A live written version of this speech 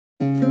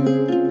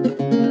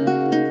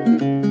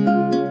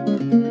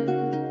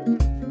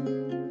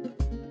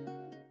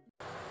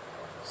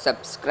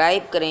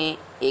Subscribe करें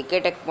एके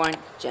take point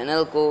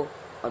channel को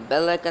और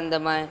बेल आइकन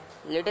दबाएं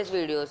लेटेस्ट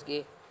वीडियोस के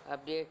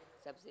अपडेट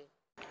सबसे।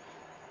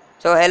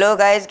 तो हेलो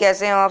गाइस,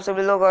 कैसे हैं आप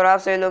सभी लोग। और आप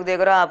सभी लोग देख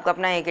रहे हो आपका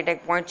अपना एके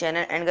टेक पॉइंट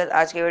चैनल। एंड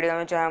आज के वीडियो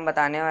में जो हम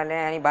बताने वाले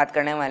हैं यानी बात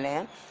करने वाले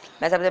हैं,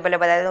 मैं सबसे पहले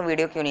बता देता हूँ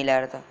वीडियो क्यों नहीं ला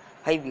रहा था।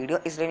 भाई वीडियो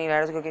इसलिए नहीं ला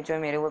रहा था क्योंकि जो है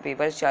मेरे वो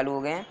पेपर्स चालू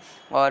हो गए हैं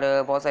और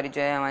बहुत सारी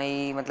जो है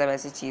हमारी मतलब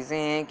ऐसी चीज़ें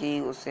हैं कि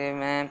उससे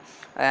मैं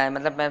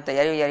मैं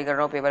तैयारी कर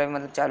रहा हूँ। पेपर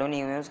मतलब चालू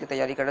नहीं हुए हैं, उसकी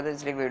तैयारी कर रहा था,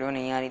 इसलिए वीडियो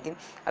नहीं आ रही थी।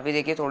 अभी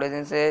देखिए थोड़े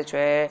दिन से जो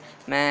है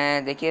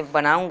मैं देखिए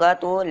बनाऊँगा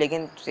तो,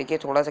 लेकिन देखिए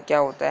थोड़ा सा क्या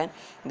होता है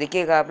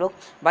देखिएगा आप लोग।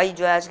 भाई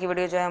जो है आज की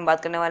वीडियो जो है हम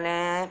बात करने वाले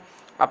हैं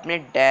अपने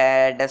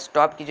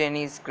डेस्कटॉप की जो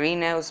यानी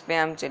स्क्रीन है उस पर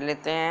हम चल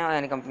लेते हैं,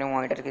 यानी कंपनी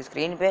मॉनिटर की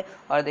स्क्रीन पे,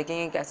 और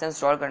देखेंगे कैसे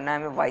इंस्टॉल करना है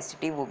हमें वाई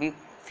सिटी, वो भी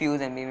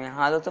फ्यूज़ एमबी में।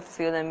 हाँ दोस्तों,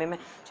 फ्यूज़ एमबी में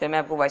जो मैं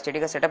आपको वाई सिटी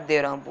का सेटअप दे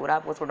रहा हूँ पूरा,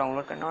 आपको उसको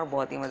डाउनलोड करना और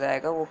बहुत ही मज़ा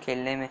आएगा वो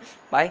खेलने में।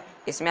 भाई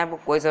इसमें आपको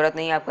कोई ज़रूरत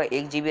नहीं है, आपका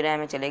 1 GB रैम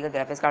में चलेगा,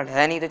 ग्राफिक्स कार्ड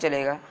है नहीं तो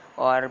चलेगा,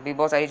 और भी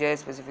बहुत सारी जो है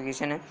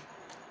स्पेसिफिकेशन है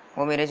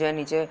वो मेरे जो है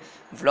नीचे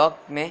व्लॉग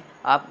में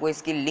आपको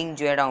इसकी लिंक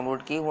जो है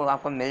डाउनलोड की वो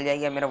आपको मिल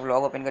जाएगी। आप मेरा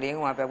व्लॉग ओपन करिएगा,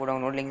 वहाँ पे आपको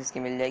डाउनलोड लिंक इसकी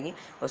मिल जाएगी,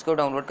 उसको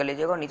डाउनलोड कर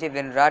लीजिएगा। और नीचे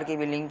विनरार की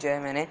भी लिंक जो है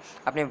मैंने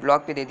अपने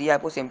व्लॉग पे दे दी है,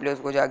 आपको सिंपली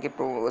उसको जाके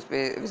उस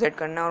पर विजिट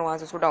करना है और वहाँ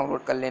से उसको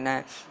डाउनलोड कर लेना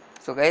है।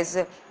 सो गाइस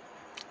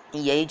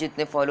यही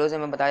जितने फॉलोअर्स हैं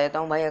मैं बता देता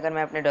हूँ। भाई अगर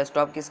मैं अपने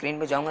डेस्कटॉप की स्क्रीन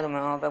पे जाऊँगा तो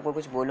मैं वहाँ पे आपको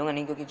कुछ बोलूँगा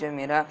नहीं, क्योंकि जो है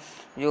मेरा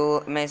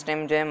जो मैं इस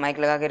टाइम जो है माइक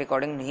लगा के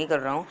रिकॉर्डिंग नहीं कर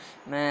रहा हूँ।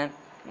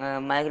 मैं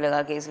माइक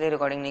लगा के इसलिए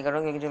रिकॉर्डिंग नहीं कर रहा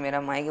हूँ क्योंकि जो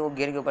मेरा माइक है वो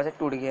गिर के ऊपर से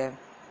टूट गया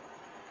है।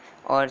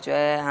 और जो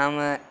है हम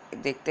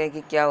देखते हैं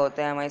कि क्या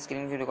होता है, हमारी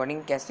स्क्रीन की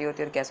रिकॉर्डिंग कैसी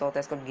होती है और कैसा होता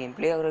है इसका गेम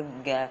प्ले। और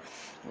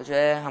जो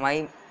है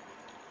हमारी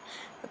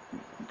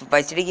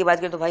वाई सिटी की बात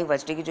करें तो भाई वाई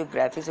सिटी की जो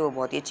ग्राफिक्स है वो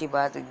बहुत ही अच्छी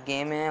बात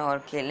गेम है और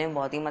खेलने में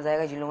बहुत ही मज़ा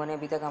आएगा। जिन लोगों ने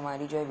अभी तक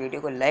हमारी जो है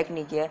वीडियो को लाइक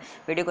नहीं किया है,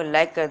 वीडियो को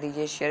लाइक कर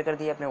दीजिए, शेयर कर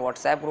दीजिए अपने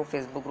व्हाट्सएप ग्रुप,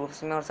 फेसबुक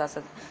ग्रुप्स में, और साथ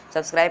साथ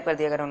सब्सक्राइब कर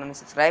दिया अगर उन्होंने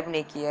सब्सक्राइब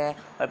नहीं किया है,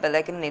 और बेल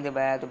आइकन नहीं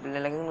दबाया तो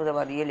बेल आइकन को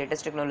दबा दीजिए।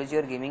 लेटेस्ट टेक्नोलॉजी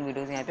और गेमिंग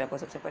वीडियोज़ यहाँ पे आपको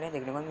सबसे पहले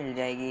देखने को मिल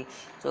जाएगी।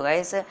 सो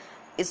गाइस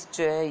इस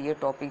जो है ये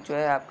टॉपिक जो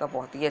है आपका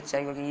बहुत ही अच्छा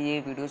है, क्योंकि ये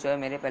वीडियो जो है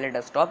मेरे पहले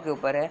डेस्कटॉप के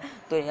ऊपर है।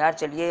 तो यार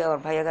चलिए, और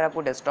भाई अगर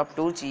आपको डेस्कटॉप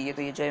टूर चाहिए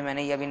तो ये जो है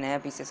मैंने ये अभी नया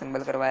पीसी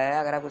असेंबल करवाया है।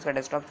 अगर आपको उसका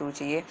डेस्कटॉप टूर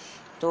चाहिए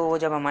तो वो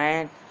जब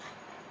हमारे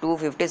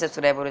 250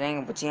 सब्सक्राइबर हो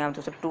जाएंगे, बच्चे यहाँ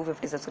तो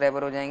 250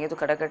 सब्सक्राइबर हो जाएंगे तो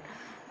खटाखट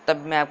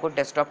तब मैं आपको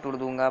डेस्कटॉप टूर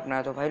दूंगा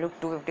अपना। तो भाई लोग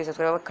 250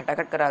 सब्सक्राइबर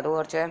खटाखट करा दो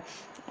और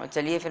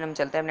चलिए फिर हम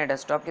चलते हैं अपने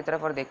डेस्कटॉप की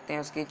तरफ और देखते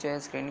हैं उसकी जो है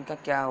स्क्रीन का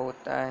क्या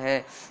होता है।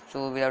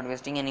 So without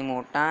wasting any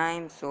more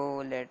time,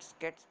 so let's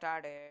get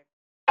started.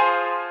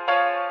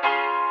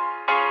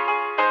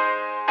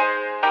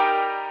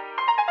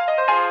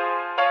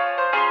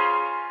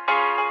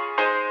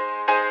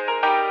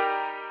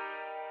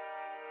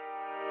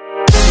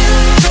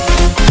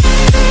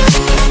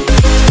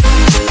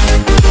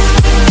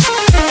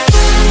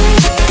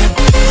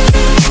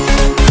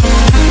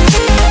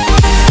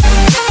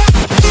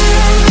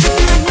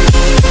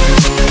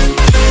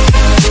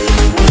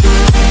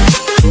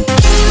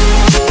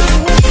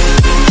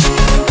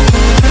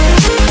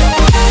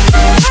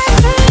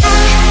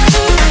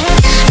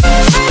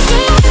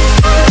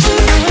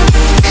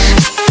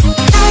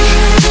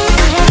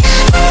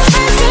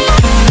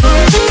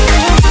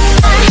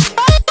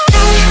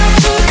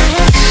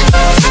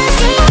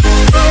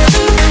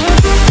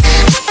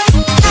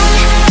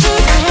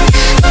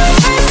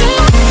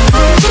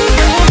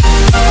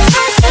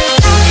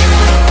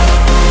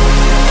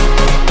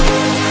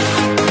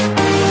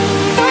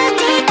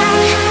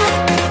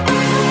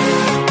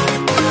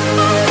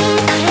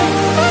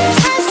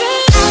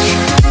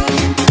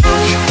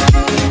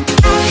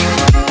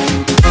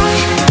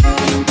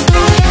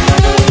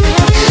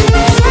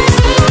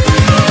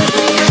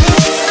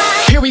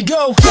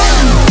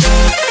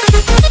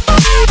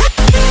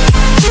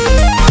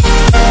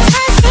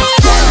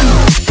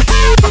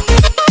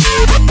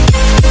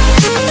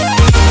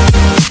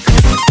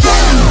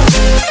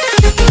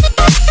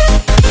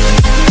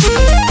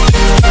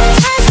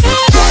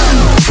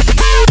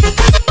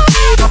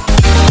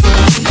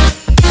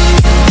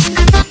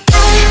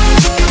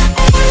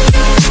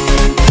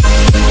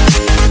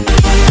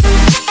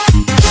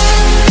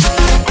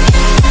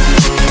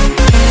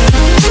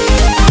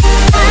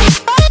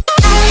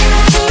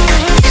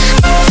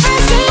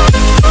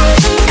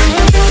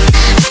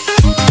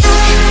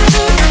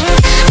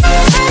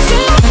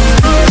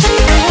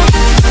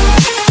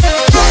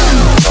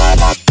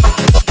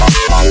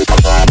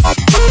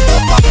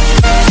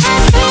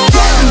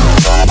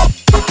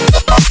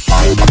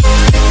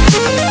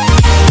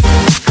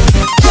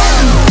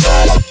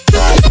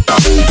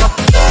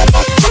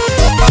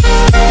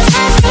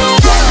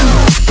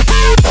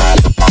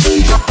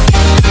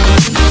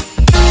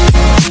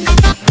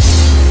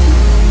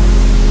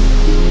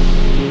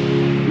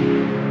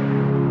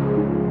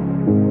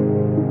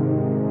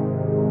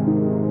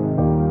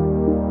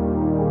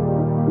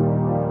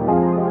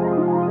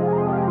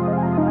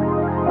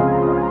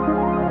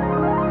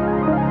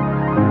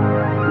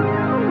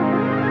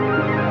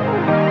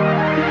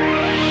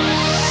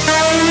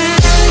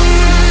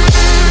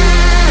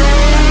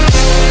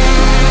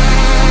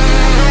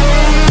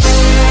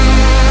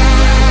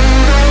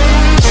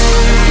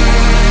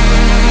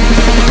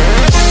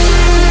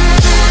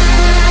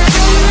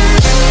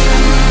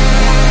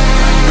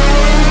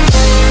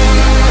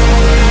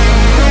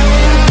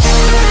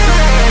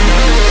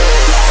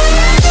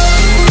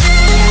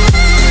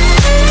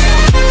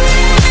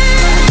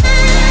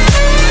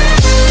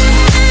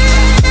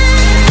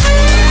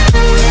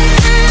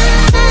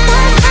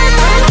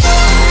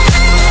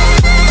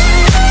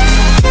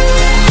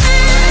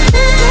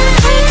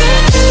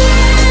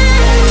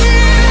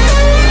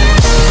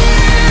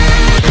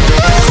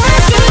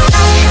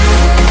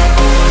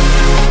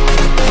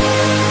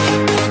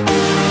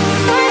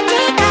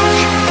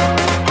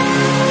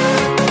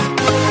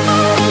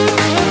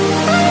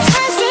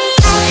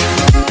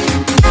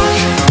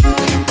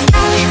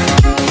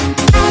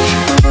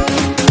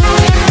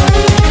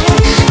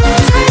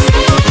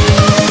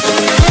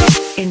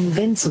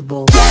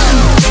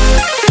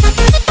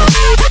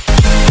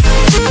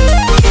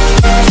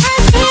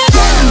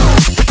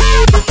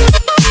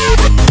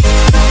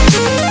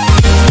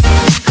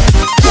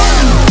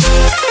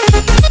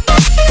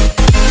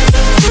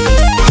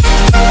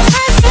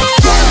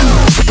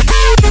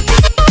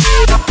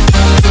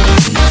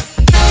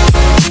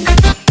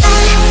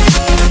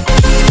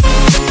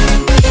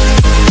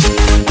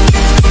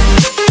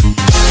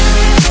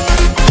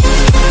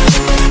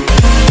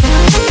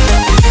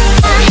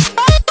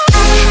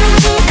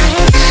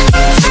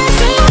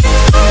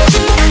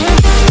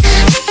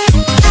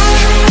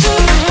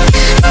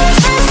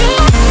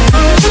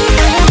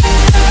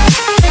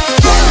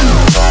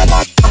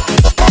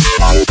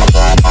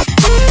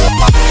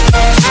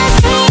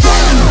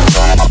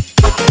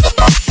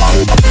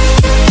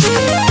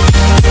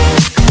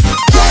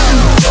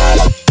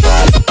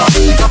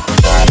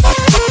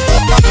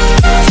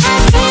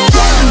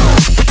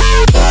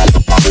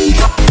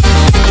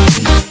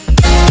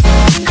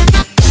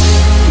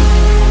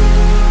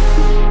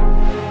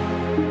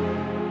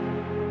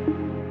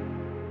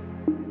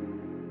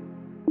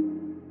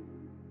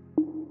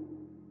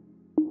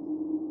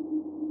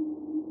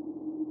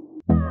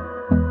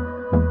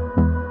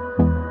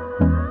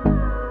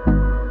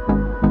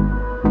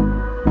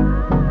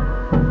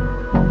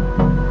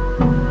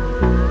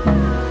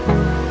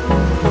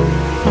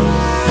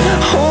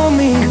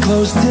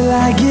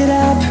 I get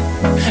up.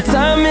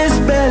 Time is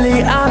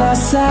barely on our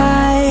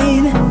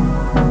side.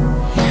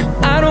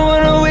 I don't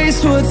wanna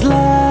waste what's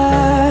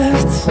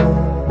left.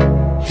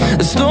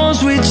 The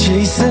storms we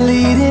chase are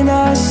leading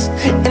us,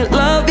 and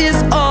love is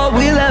all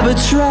we'll ever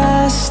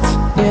trust.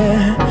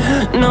 Yeah,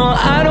 no,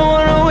 I don't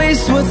wanna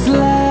waste what's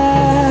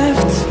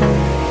left.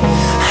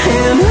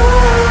 And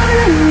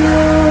on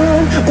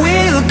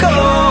we'll go,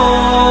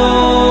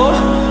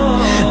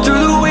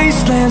 through the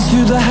wastelands,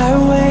 through the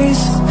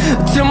highways,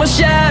 till my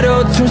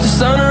shadow turns to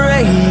sun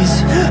rays.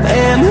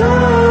 And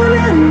on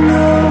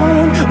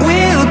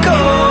we'll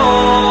go,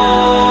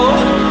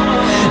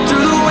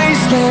 through the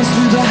wastelands,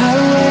 through the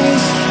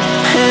highways,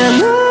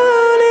 and on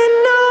we'll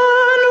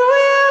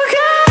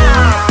go.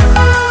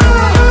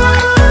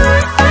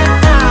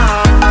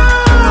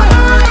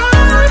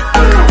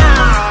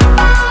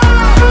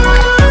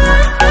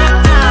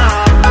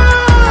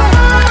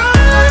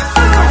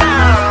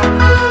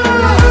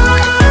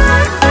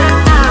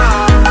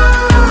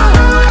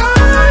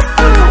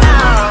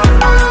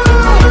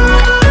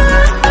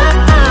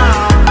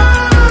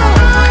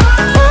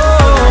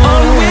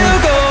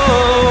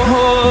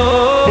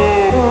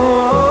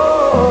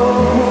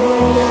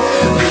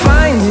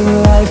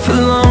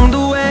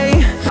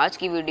 आज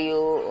की video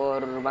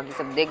और बाकी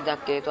सब देख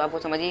के तो आपको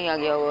समझ ही आ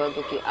गया होगा,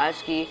 क्योंकि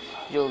आज की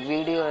जो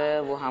वीडियो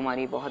है वो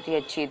हमारी बहुत ही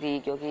अच्छी थी।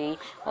 क्योंकि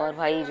और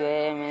भाई जो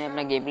है मैंने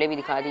अपना गेम प्ले भी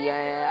दिखा दिया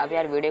है। अब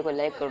यार वीडियो को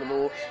लाइक कर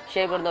दो,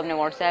 शेयर कर दो अपने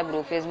व्हाट्सएप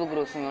ग्रुप, फेसबुक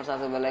ग्रुप में, और साथ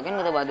बेल आइकन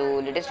को दबा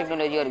दो लेटेस्ट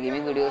टेक्नोलॉजी और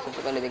गेमिंग वीडियो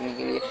सबसे पहले देखने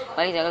के लिए।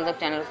 भाई अगर तक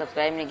चैनल को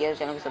सब्सक्राइब नहीं किया तो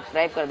चैनल को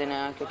सब्सक्राइब कर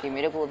देना, क्योंकि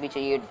मेरे को अभी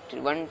चाहिए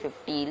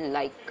 150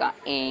 लाइक का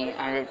एम,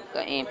 100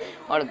 का एम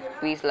और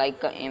 20 लाइक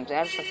का एम। तो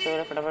यार सबसे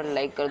पहले फटाफट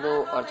लाइक कर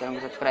दो और चैनल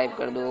को सब्सक्राइब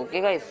कर दो।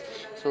 ओके गाइस,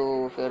 सो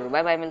फिर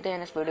बाय बाय, मिलते हैं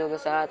नेक्स्ट वीडियो के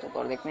साथ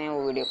और देखते हैं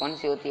वो वीडियो कौन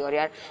सी होती है। और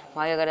यार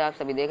भाई अगर आप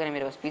सभी देख रहे हैं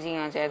मेरे पास पीसी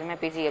यहाँ से आए तो मैं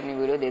पीसी अपनी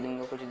वीडियो दे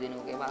दूँगा कुछ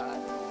दिनों के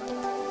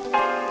बाद।